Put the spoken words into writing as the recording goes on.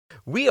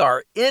We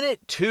are in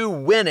it to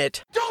win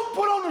it. Don't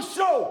put on the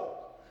show.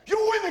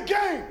 You win the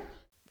game.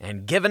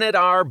 And giving it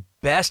our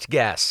best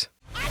guess.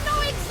 I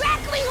know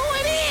exactly who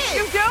it is.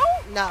 You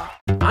do? No.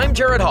 I'm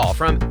Jared Hall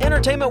from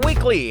Entertainment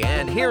Weekly,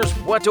 and here's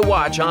what to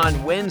watch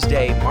on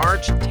Wednesday,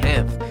 March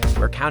 10th.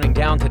 We're counting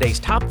down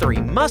today's top 3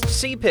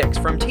 must-see picks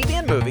from TV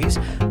and movies,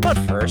 but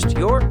first,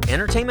 your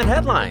entertainment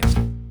headlines.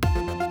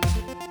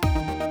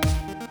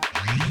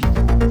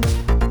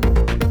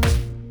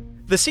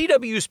 The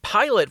CW's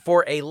pilot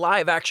for a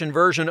live-action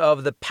version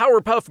of the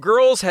Powerpuff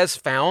Girls has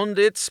found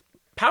its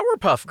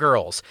Powerpuff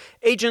Girls.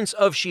 Agents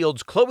of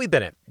S.H.I.E.L.D.'s Chloe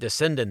Bennet,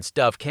 Descendants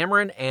Dove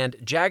Cameron, and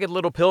Jagged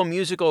Little Pill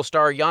musical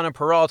star Yana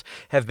Perrault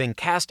have been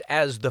cast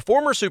as the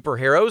former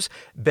superheroes,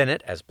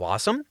 Bennet as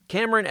Blossom,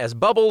 Cameron as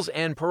Bubbles,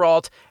 and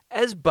Perrault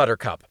as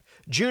Buttercup.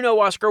 Juno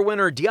Oscar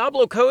winner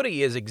Diablo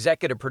Cody is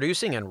executive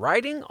producing and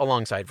writing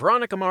alongside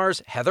Veronica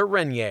Mars, Heather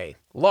Renier.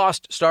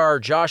 Lost star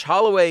Josh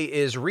Holloway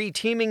is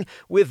re-teaming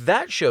with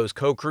that show's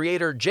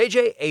co-creator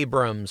J.J.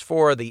 Abrams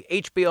for the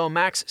HBO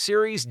Max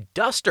series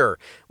Duster,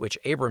 which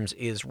Abrams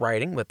is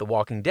writing with The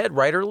Walking Dead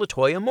writer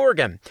LaToya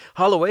Morgan.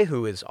 Holloway,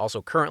 who is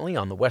also currently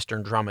on the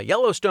Western drama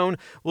Yellowstone,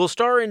 will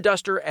star in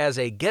Duster as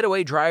a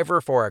getaway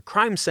driver for a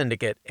crime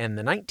syndicate in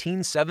the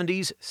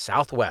 1970s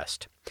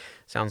Southwest.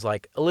 Sounds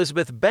like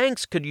Elizabeth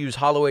Banks could use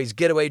Holloway's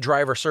getaway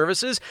driver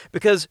services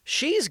because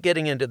she's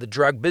getting into the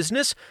drug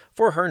business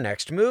for her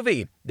next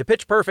movie. The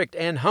Pitch Perfect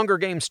and Hunger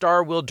Games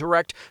star will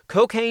direct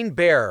Cocaine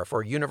Bear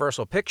for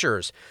Universal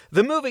Pictures.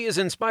 The movie is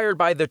inspired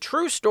by the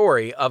true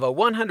story of a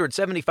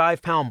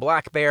 175-pound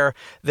black bear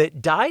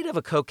that died of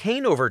a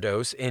cocaine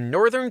overdose in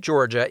northern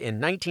Georgia in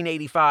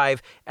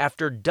 1985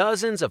 after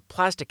dozens of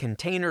plastic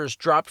containers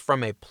dropped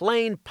from a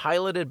plane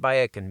piloted by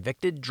a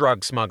convicted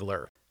drug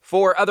smuggler.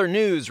 For other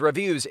news,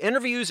 reviews,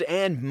 interviews,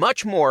 and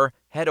much more,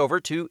 head over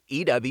to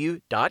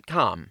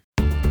EW.com.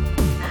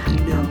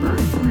 Number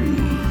 3.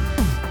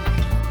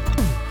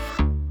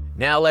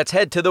 Now let's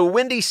head to the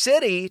Windy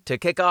City to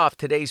kick off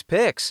today's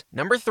picks.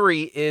 Number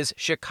 3 is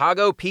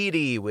Chicago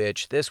PD,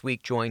 which this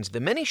week joins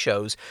the many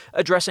shows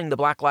addressing the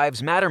Black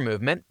Lives Matter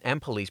movement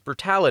and police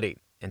brutality.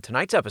 In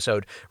tonight's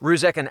episode,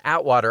 Ruzek and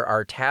Atwater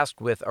are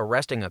tasked with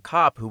arresting a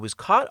cop who was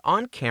caught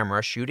on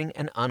camera shooting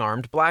an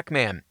unarmed black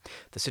man.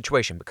 The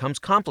situation becomes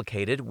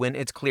complicated when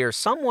it's clear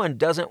someone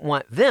doesn't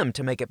want them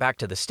to make it back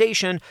to the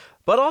station,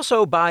 but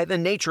also by the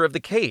nature of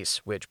the case,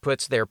 which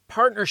puts their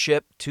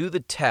partnership to the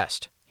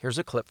test. Here's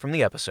a clip from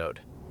the episode.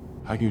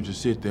 How can you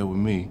just sit there with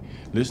me,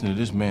 listen to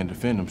this man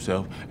defend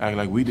himself, act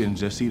like we didn't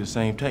just see the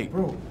same tape?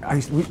 Bro,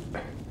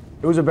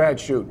 it was a bad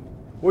shoot.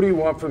 What do you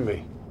want from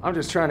me? I'm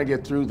just trying to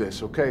get through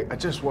this, okay? I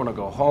just want to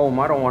go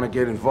home. I don't want to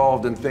get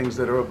involved in things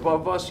that are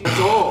above us. You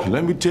know.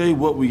 Let me tell you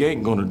what we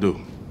ain't gonna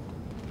do.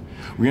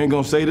 We ain't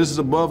gonna say this is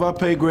above our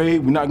pay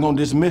grade. We're not gonna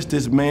dismiss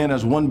this man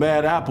as one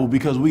bad apple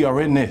because we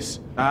are in this.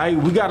 All right?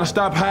 We gotta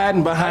stop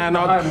hiding behind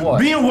what?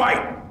 Being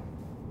white.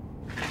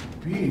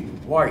 Being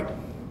white?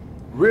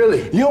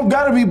 Really? You don't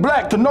gotta be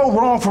black to know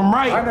wrong from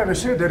right. I never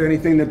said that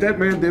anything that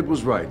man did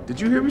was right.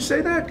 Did you hear me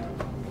say that?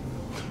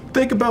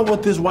 Think about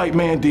what this white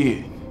man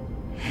did.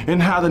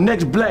 And how the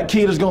next black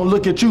kid is gonna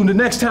look at you the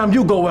next time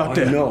you go out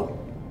there.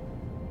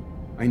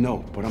 I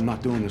know, but I'm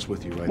not doing this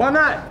with you right Why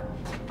now. not?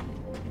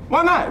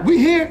 Why not? We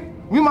here.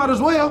 We might as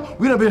well.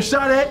 We done been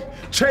shot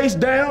at, chased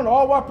down,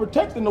 all while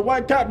protecting the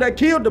white cop that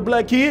killed the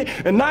black kid,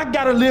 and I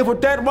gotta live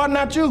with that. Why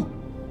not you?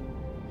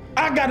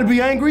 I gotta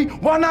be angry.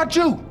 Why not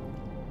you?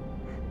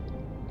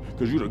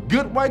 Because you the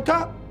good white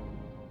cop?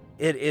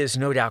 It is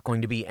no doubt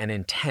going to be an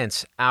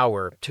intense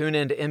hour. Tune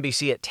in to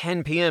NBC at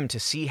 10 p.m. to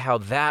see how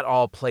that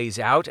all plays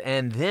out,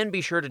 and then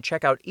be sure to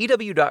check out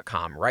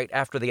EW.com right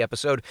after the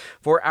episode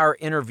for our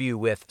interview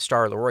with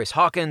star LaRoyce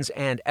Hawkins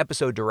and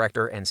episode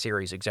director and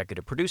series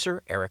executive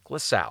producer Eric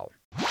LaSalle.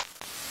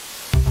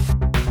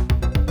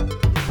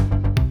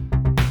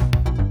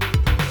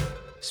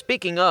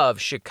 Speaking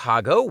of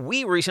Chicago,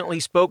 we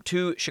recently spoke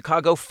to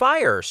Chicago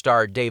Fire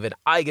star David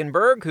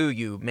Eigenberg, who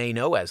you may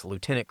know as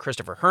Lieutenant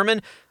Christopher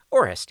Herman,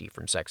 or as Steve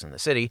from Sex and the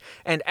City,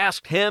 and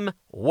asked him,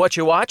 what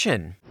you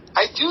watching?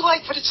 I do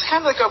like, but it's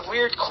kind of like a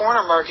weird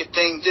corner market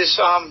thing. This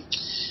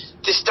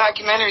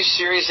documentary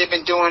series they've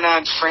been doing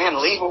on Fran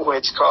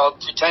Lebowitz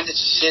called Pretend It's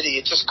a City.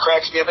 It just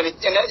cracks me up, and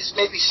it's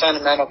maybe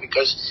sentimental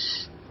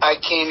because I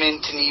came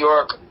into New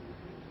York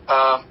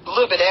a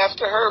little bit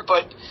after her,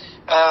 but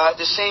not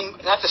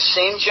the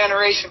same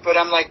generation, but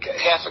I'm like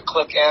half a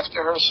click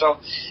after her. So,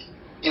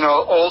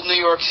 old New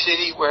York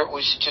City where it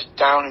was just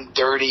down and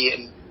dirty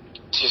and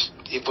just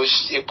it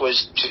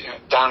was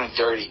down and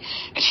dirty,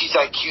 and she's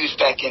like cues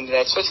back into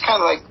that. So it's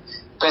kind of like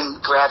been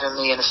grabbing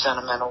me in a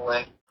sentimental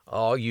way.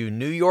 All you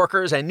New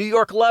Yorkers and New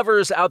York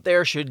lovers out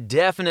there should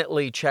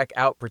definitely check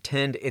out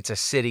Pretend It's a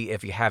City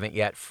if you haven't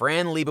yet.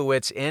 Fran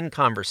Lebowitz in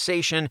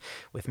conversation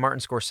with Martin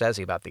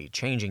Scorsese about the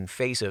changing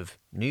face of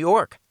New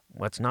York.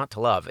 What's not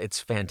to love? It's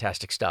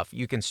fantastic stuff.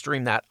 You can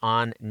stream that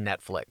on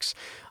Netflix.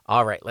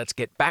 All right, let's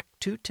get back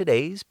to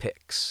today's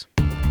picks.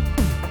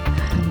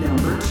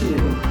 Number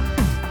 2.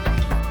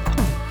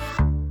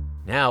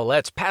 Now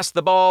let's pass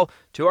the ball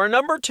to our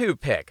number 2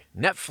 pick.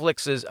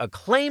 Netflix's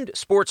acclaimed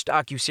sports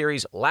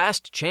docuseries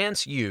Last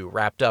Chance U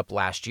wrapped up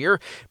last year,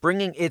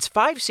 bringing its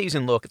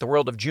 5-season look at the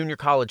world of junior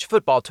college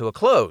football to a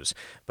close.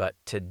 But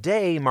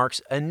today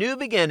marks a new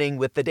beginning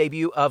with the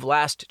debut of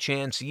Last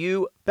Chance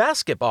U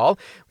basketball,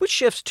 which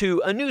shifts to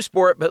a new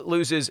sport but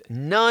loses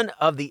none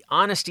of the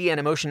honesty and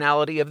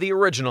emotionality of the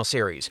original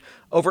series.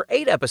 Over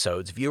 8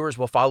 episodes, viewers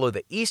will follow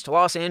the East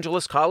Los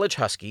Angeles College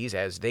Huskies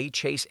as they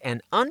chase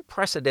an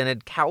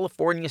unprecedented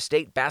California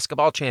State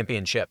basketball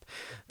championship.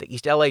 The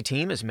East LA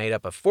team is made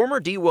up of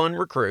former D1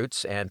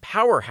 recruits and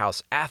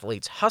powerhouse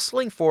athletes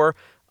hustling for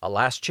a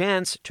last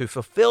chance to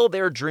fulfill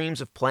their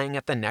dreams of playing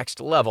at the next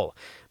level.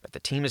 But the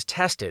team is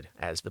tested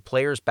as the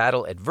players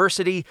battle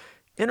adversity,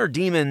 inner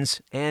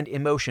demons, and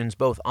emotions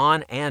both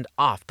on and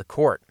off the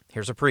court.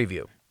 Here's a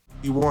preview.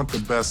 You want the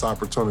best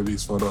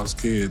opportunities for those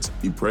kids.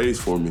 He prays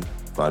for me.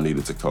 If I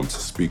needed to come to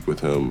speak with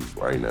him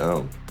right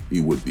now, he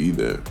would be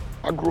there.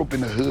 I grew up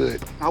in the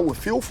hood. I would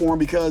feel for him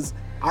because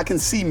I can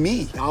see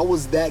me. I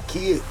was that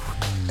kid.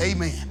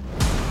 Amen.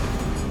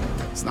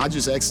 It's not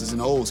just X's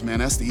and O's, man.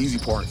 That's the easy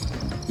part.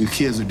 You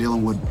kids are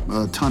dealing with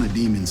a ton of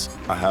demons.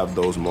 I have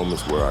those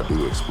moments where I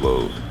do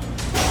explode.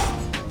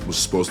 I was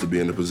supposed to be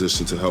in a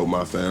position to help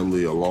my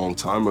family a long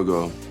time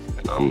ago,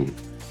 and I'm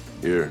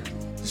here.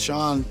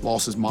 Sean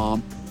lost his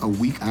mom a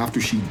week after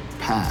she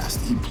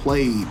passed. He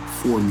played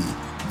for me.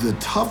 The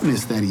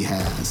toughness that he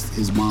has,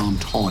 his mom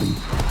taught him.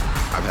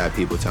 I've had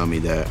people tell me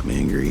that I'm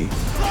angry.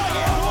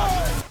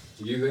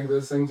 Do you think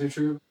those things are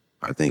true?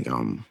 I think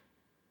I'm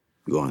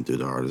going through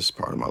the hardest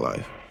part of my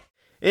life.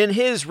 In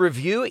his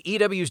review,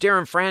 EW's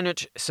Darren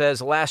Franich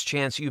says Last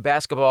Chance U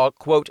basketball,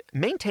 quote,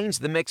 maintains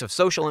the mix of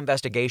social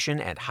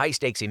investigation and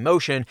high-stakes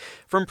emotion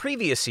from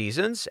previous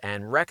seasons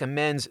and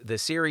recommends the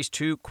series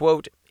to,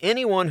 quote,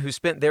 anyone who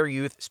spent their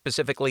youth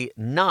specifically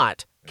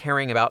not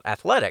caring about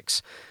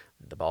athletics.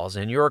 The ball's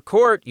in your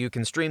court. You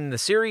can stream the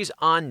series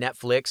on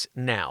Netflix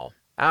now.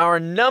 Our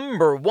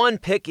number 1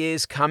 pick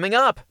is coming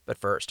up, but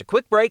first, a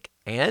quick break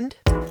and...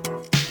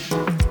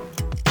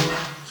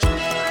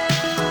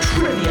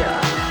 Trivia.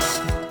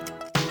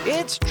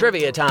 It's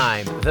trivia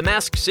time. The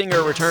Masked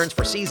Singer returns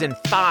for season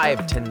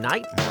 5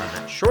 tonight. More on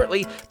that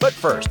shortly. But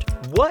first,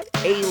 what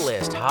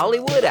A-list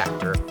Hollywood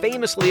actor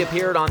famously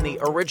appeared on the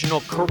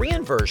original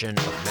Korean version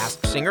of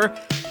Masked Singer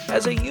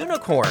as a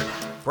unicorn?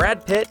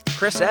 Brad Pitt,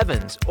 Chris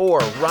Evans, or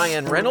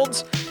Ryan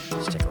Reynolds?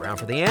 Stick around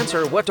for the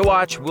answer. What to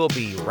Watch. We'll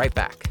be right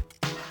back.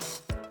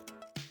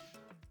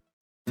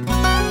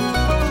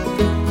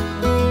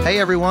 Hey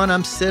everyone,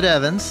 I'm Sid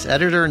Evans,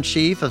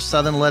 editor-in-chief of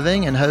Southern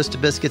Living and host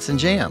of Biscuits and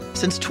Jam.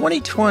 Since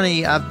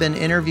 2020, I've been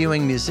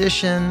interviewing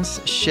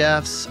musicians,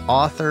 chefs,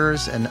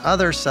 authors, and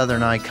other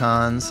Southern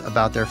icons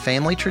about their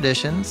family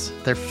traditions,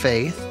 their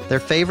faith, their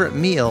favorite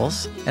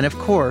meals, and of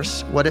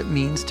course, what it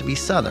means to be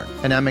Southern.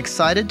 And I'm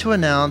excited to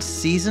announce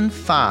Season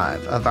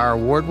 5 of our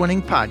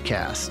award-winning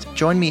podcast.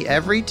 Join me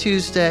every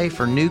Tuesday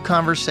for new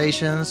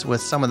conversations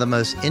with some of the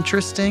most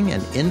interesting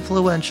and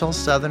influential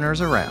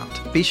Southerners around.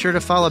 Be sure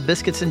to follow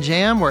Biscuits and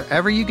Jam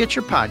wherever you get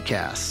your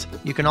podcasts.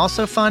 You can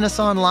also find us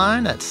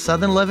online at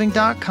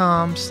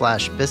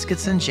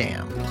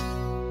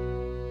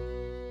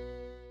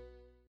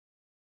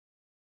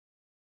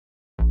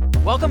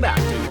southernliving.com/biscuitsandjam. Welcome back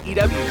to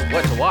EW's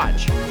What to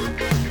Watch.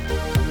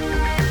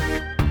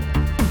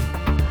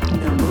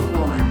 Number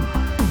 1.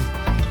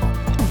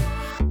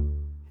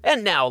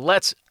 And now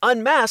let's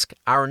unmask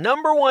our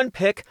number 1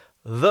 pick,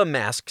 The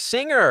Masked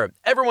Singer.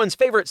 Everyone's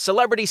favorite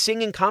celebrity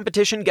singing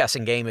competition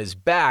guessing game is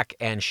back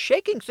and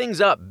shaking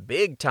things up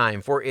big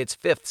time for its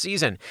 5th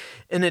season.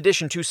 In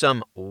addition to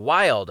some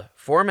wild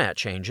format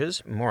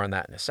changes, more on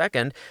that in a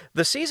second,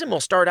 the season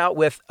will start out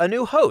with a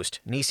new host,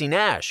 Niecy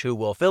Nash, who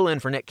will fill in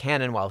for Nick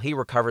Cannon while he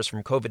recovers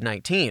from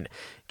COVID-19.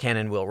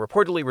 Cannon will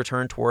reportedly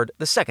return toward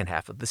the second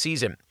half of the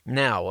season.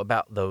 Now,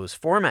 about those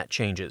format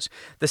changes.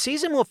 The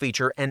season will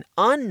feature an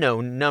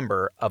unknown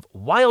number of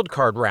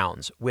wildcard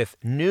rounds, with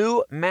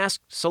new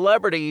masked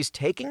celebrities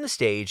taking the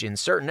stage in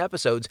certain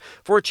episodes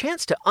for a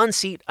chance to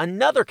unseat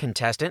another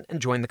contestant and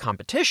join the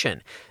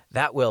competition.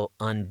 That will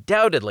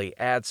undoubtedly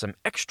add some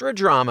extra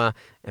drama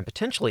and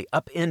potentially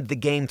upend the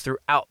game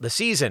throughout the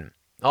season.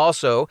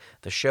 Also,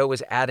 the show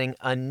is adding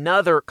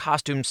another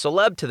costume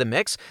celeb to the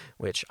mix,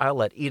 which I'll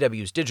let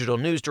EW's digital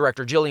news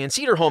director Jillian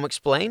Cederholm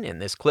explain in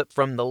this clip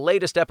from the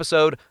latest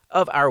episode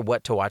of our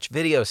What to Watch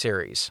video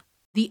series.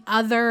 The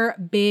other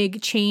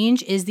big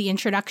change is the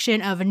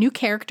introduction of a new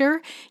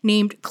character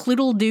named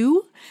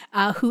Cloodle-Doo,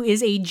 who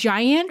is a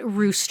giant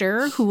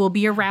rooster who will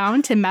be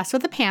around to mess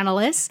with the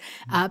panelists.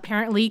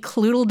 Apparently,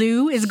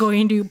 Cloodle-Doo is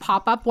going to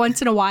pop up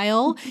once in a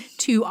while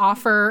to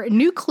offer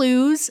new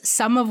clues,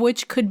 some of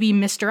which could be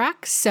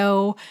misdirects.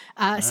 So,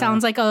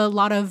 sounds like a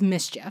lot of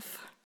mischief.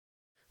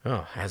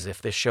 Oh, as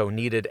if this show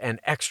needed an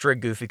extra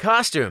goofy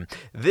costume.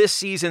 This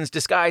season's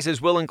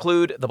disguises will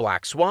include the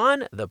Black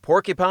Swan, the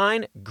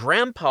Porcupine,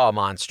 Grandpa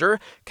Monster,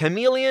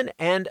 Chameleon,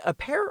 and a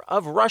pair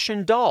of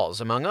Russian dolls,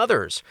 among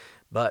others.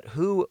 But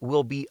who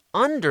will be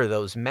under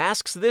those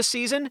masks this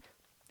season?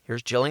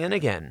 Here's Jillian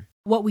again.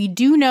 What we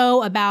do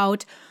know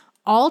about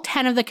all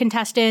 10 of the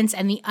contestants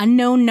and the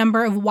unknown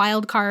number of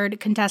wildcard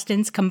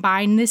contestants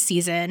combined this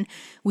season.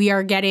 We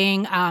are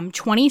getting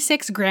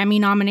 26 Grammy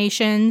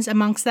nominations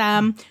amongst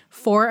them,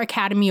 4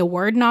 Academy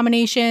Award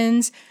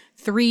nominations,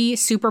 3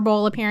 Super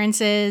Bowl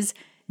appearances,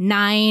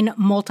 9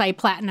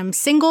 multi-platinum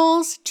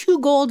singles, 2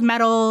 gold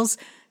medals,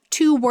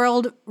 2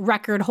 world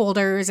record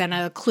holders, and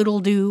a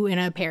Cluttle-Do in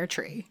a pear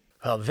tree.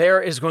 Well,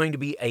 there is going to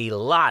be a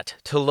lot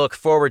to look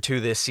forward to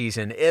this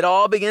season. It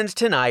all begins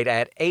tonight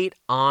at 8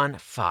 on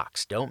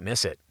Fox. Don't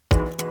miss it.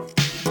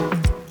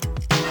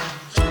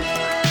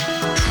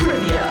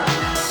 Trivia.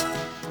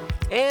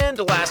 And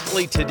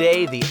lastly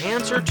today, the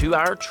answer to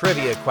our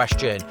trivia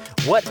question.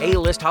 What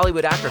A-list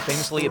Hollywood actor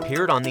famously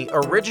appeared on the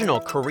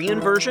original Korean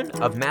version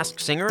of Masked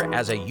Singer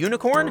as a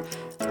unicorn?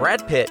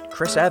 Brad Pitt,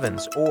 Chris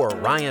Evans, or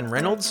Ryan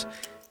Reynolds?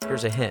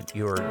 Here's a hint.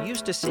 You're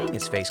used to seeing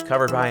his face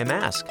covered by a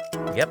mask.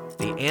 Yep,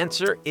 the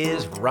answer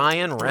is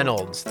Ryan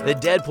Reynolds. The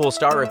Deadpool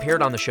star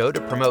appeared on the show to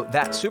promote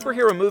that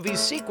superhero movie's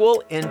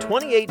sequel in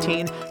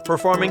 2018,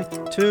 performing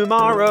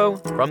Tomorrow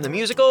from the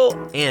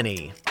musical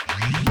Annie.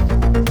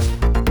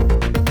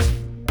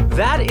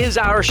 That is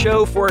our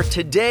show for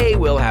today.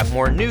 We'll have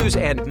more news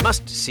and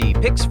must-see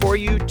picks for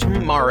you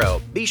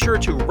tomorrow. Be sure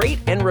to rate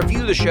and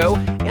review the show,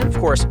 and of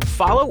course,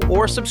 follow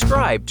or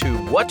subscribe to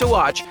What to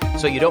Watch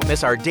so you don't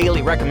miss our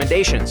daily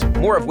recommendations,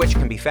 more of which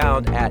can be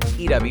found at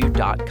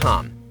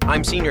EW.com.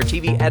 I'm Senior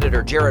TV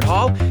Editor Jared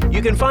Hall.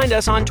 You can find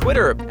us on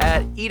Twitter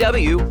at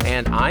EW,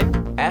 and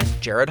I'm at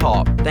Jared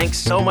Hall. Thanks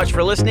so much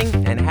for listening,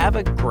 and have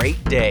a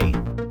great day.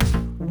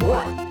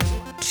 What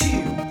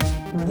to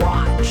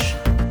Watch.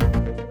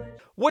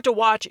 What to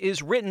Watch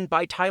is written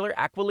by Tyler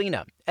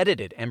Aquilina,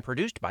 edited and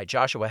produced by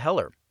Joshua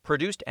Heller,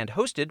 produced and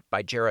hosted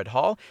by Jared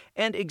Hall,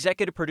 and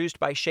executive produced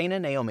by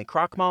Shayna Naomi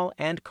Krochmal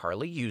and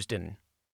Carly Usden.